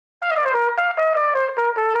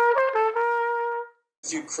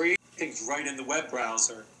you create things right in the web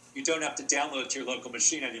browser. You don't have to download it to your local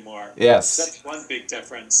machine anymore. Yes. So that's one big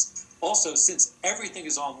difference. Also, since everything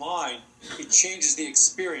is online, it changes the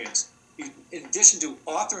experience. In addition to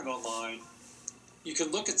authoring online, you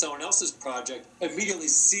can look at someone else's project, immediately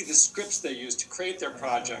see the scripts they use to create their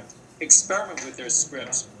project, experiment with their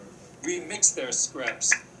scripts, remix their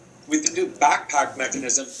scripts. With the new backpack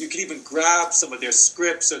mechanism, you can even grab some of their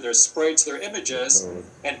scripts or their sprites, their images,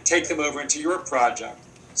 and take them over into your project.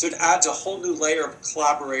 So it adds a whole new layer of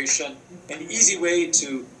collaboration, an easy way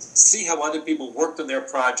to see how other people worked on their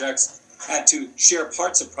projects and to share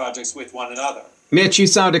parts of projects with one another. Mitch, you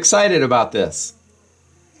sound excited about this.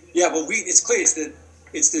 Yeah, well, it's clear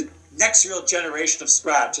it's the next real generation of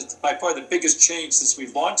Scratch. It's by far the biggest change since we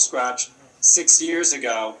launched Scratch 6 years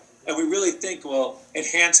ago, and we really think will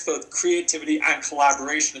enhance both creativity and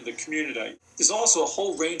collaboration in the community. There's also a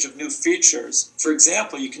whole range of new features. For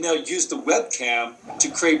example, you can now use the webcam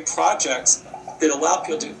to create projects that allow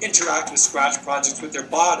people to interact with Scratch projects with their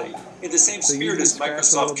body in the same spirit as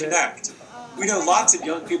Microsoft Connect. We know lots of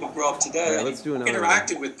young people grow up today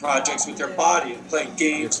interacting with projects with their body and playing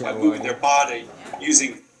games by moving their body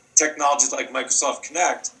using technologies like Microsoft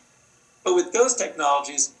Connect. But with those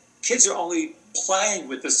technologies, kids are only playing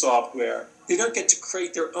with the software. They don't get to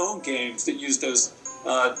create their own games that use those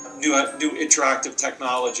new interactive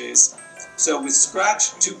technologies. So with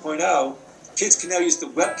Scratch 2.0, kids can now use the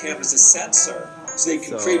webcam as a sensor, so they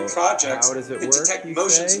can create projects that detect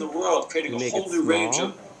motions in the world, creating a whole new range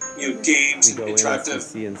of games and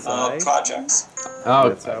interactive projects.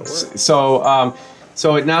 Oh,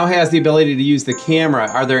 so it now has the ability to use the camera.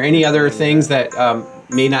 Are there any other things that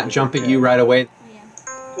may not jump at you right away?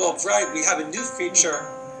 Well, right, we have a new feature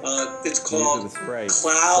that's called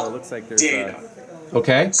Cloud Data.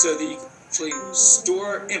 Okay. So that you can actually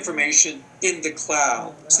store information in the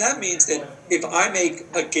cloud. So that means that if I make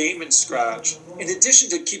a game in Scratch, in addition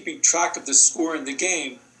to keeping track of the score in the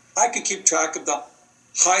game, I could keep track of the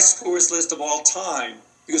high scores list of all time,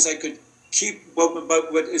 because I could keep what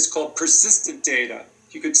is called persistent data.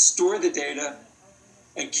 You could store the data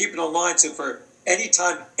and keep it online, so for any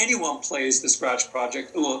time anyone plays the Scratch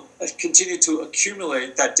project, it will continue to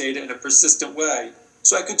accumulate that data in a persistent way.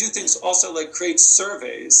 So I could do things also like create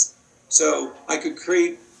surveys. So I could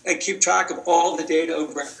create and keep track of all the data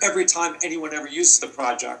over every time anyone ever uses the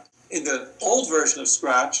project. In the old version of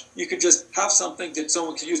Scratch, you could just have something that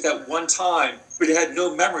someone could use that one time, but it had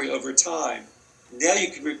no memory over time. Now you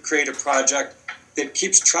can create a project that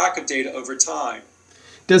keeps track of data over time.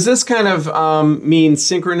 Does this kind of mean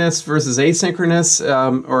synchronous versus asynchronous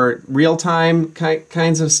or real-time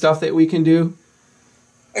kinds of stuff that we can do?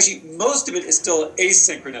 Actually, most of it is still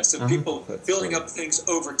asynchronous, so people building up things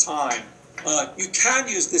over time. You can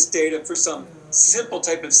use this data for some simple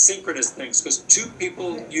type of synchronous things, because two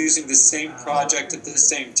people using the same project at the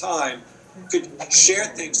same time could share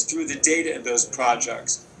things through the data in those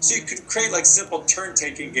projects. So you could create like simple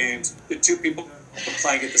turn-taking games that two people are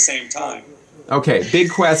playing at the same time. Okay, big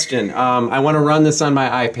question. I want to run this on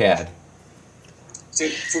my iPad. So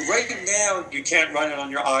for right now, you can't run it on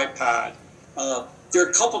your iPad. There are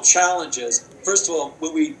a couple challenges. First of all,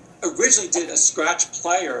 when we originally did a Scratch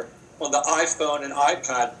player on the iPhone and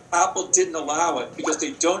iPad, Apple didn't allow it because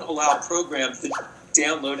they don't allow programs that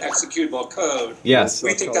download executable code. Yes.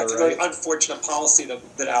 We think that's a very unfortunate policy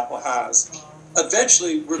that Apple has.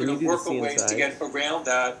 Eventually, we're going to work on ways to get around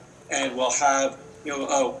that, and we'll have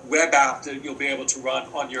a web app that you'll be able to run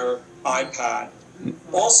on your iPad.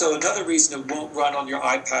 Also, another reason it won't run on your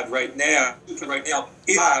iPad right now is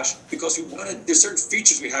Flash, because there's certain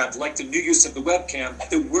features we have, like the new use of the webcam,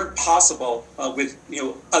 that weren't possible with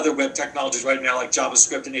other web technologies right now, like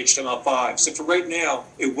JavaScript and HTML5. So for right now,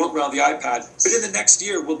 it won't run on the iPad. But in the next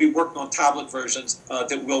year, we'll be working on tablet versions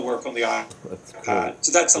that will work on the iPad.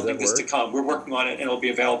 So that's something that's to come. We're working on it, and it'll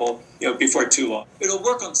be available before too long. It'll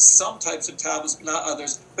work on some types of tablets, but not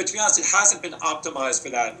others. But to be honest, it hasn't been optimized for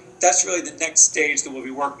that. That's really the next stage that we'll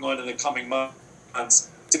be working on in the coming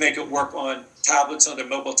months to make it work on tablets and other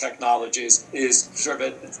mobile technologies is sort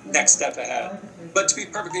of a next step ahead. But to be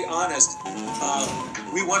perfectly honest,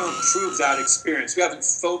 we want to improve that experience. We haven't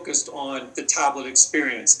focused on the tablet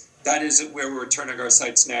experience. That isn't where we're turning our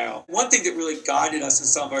sights now. One thing that really guided us in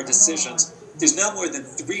some of our decisions, there's now more than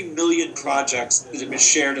 3 million projects that have been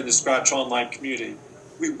shared in the Scratch Online community.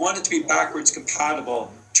 We wanted to be backwards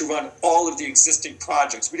compatible to run all of the existing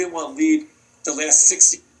projects. We didn't want to leave the last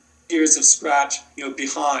 60 years of Scratch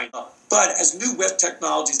behind. But as new web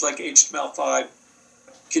technologies like HTML5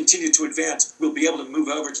 continue to advance, we'll be able to move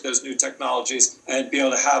over to those new technologies and be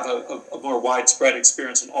able to have a more widespread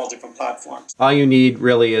experience on all different platforms. All you need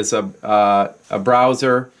really is a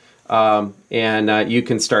browser, and you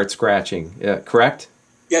can start scratching, correct?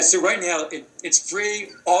 Yeah, so right now it's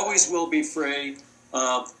free, always will be free.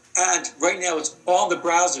 And right now it's all in the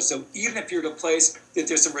browser. So even if you're at a place that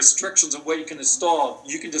there's some restrictions on what you can install,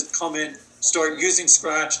 you can just come in, start using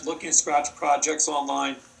Scratch, looking at Scratch projects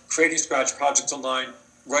online, creating Scratch projects online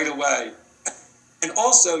right away. And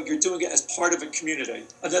also you're doing it as part of a community.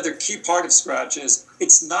 Another key part of Scratch is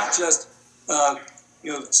it's not just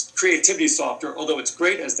creativity software, although it's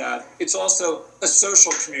great as that. It's also a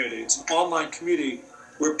social community. It's an online community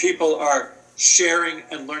where people are sharing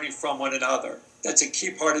and learning from one another. That's a key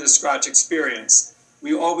part of the Scratch experience.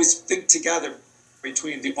 We always think together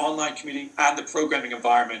between the online community and the programming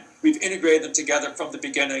environment. We've integrated them together from the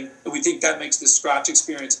beginning, and we think that makes the Scratch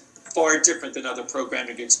experience far different than other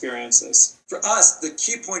programming experiences. For us, the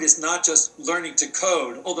key point is not just learning to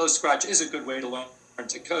code, although Scratch is a good way to learn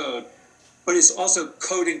to code, but it's also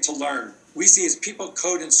coding to learn. We see as people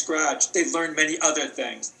code in Scratch, they learn many other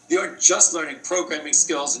things. They aren't just learning programming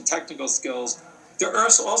skills and technical skills. They're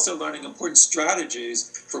also learning important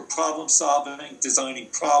strategies for problem solving, designing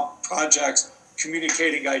projects,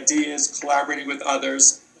 communicating ideas, collaborating with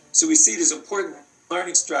others. So we see these important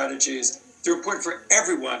learning strategies. They're important for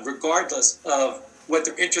everyone, regardless of what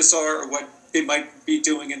their interests are or what they might be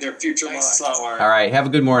doing in their future lives. All right, have a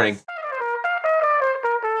good morning.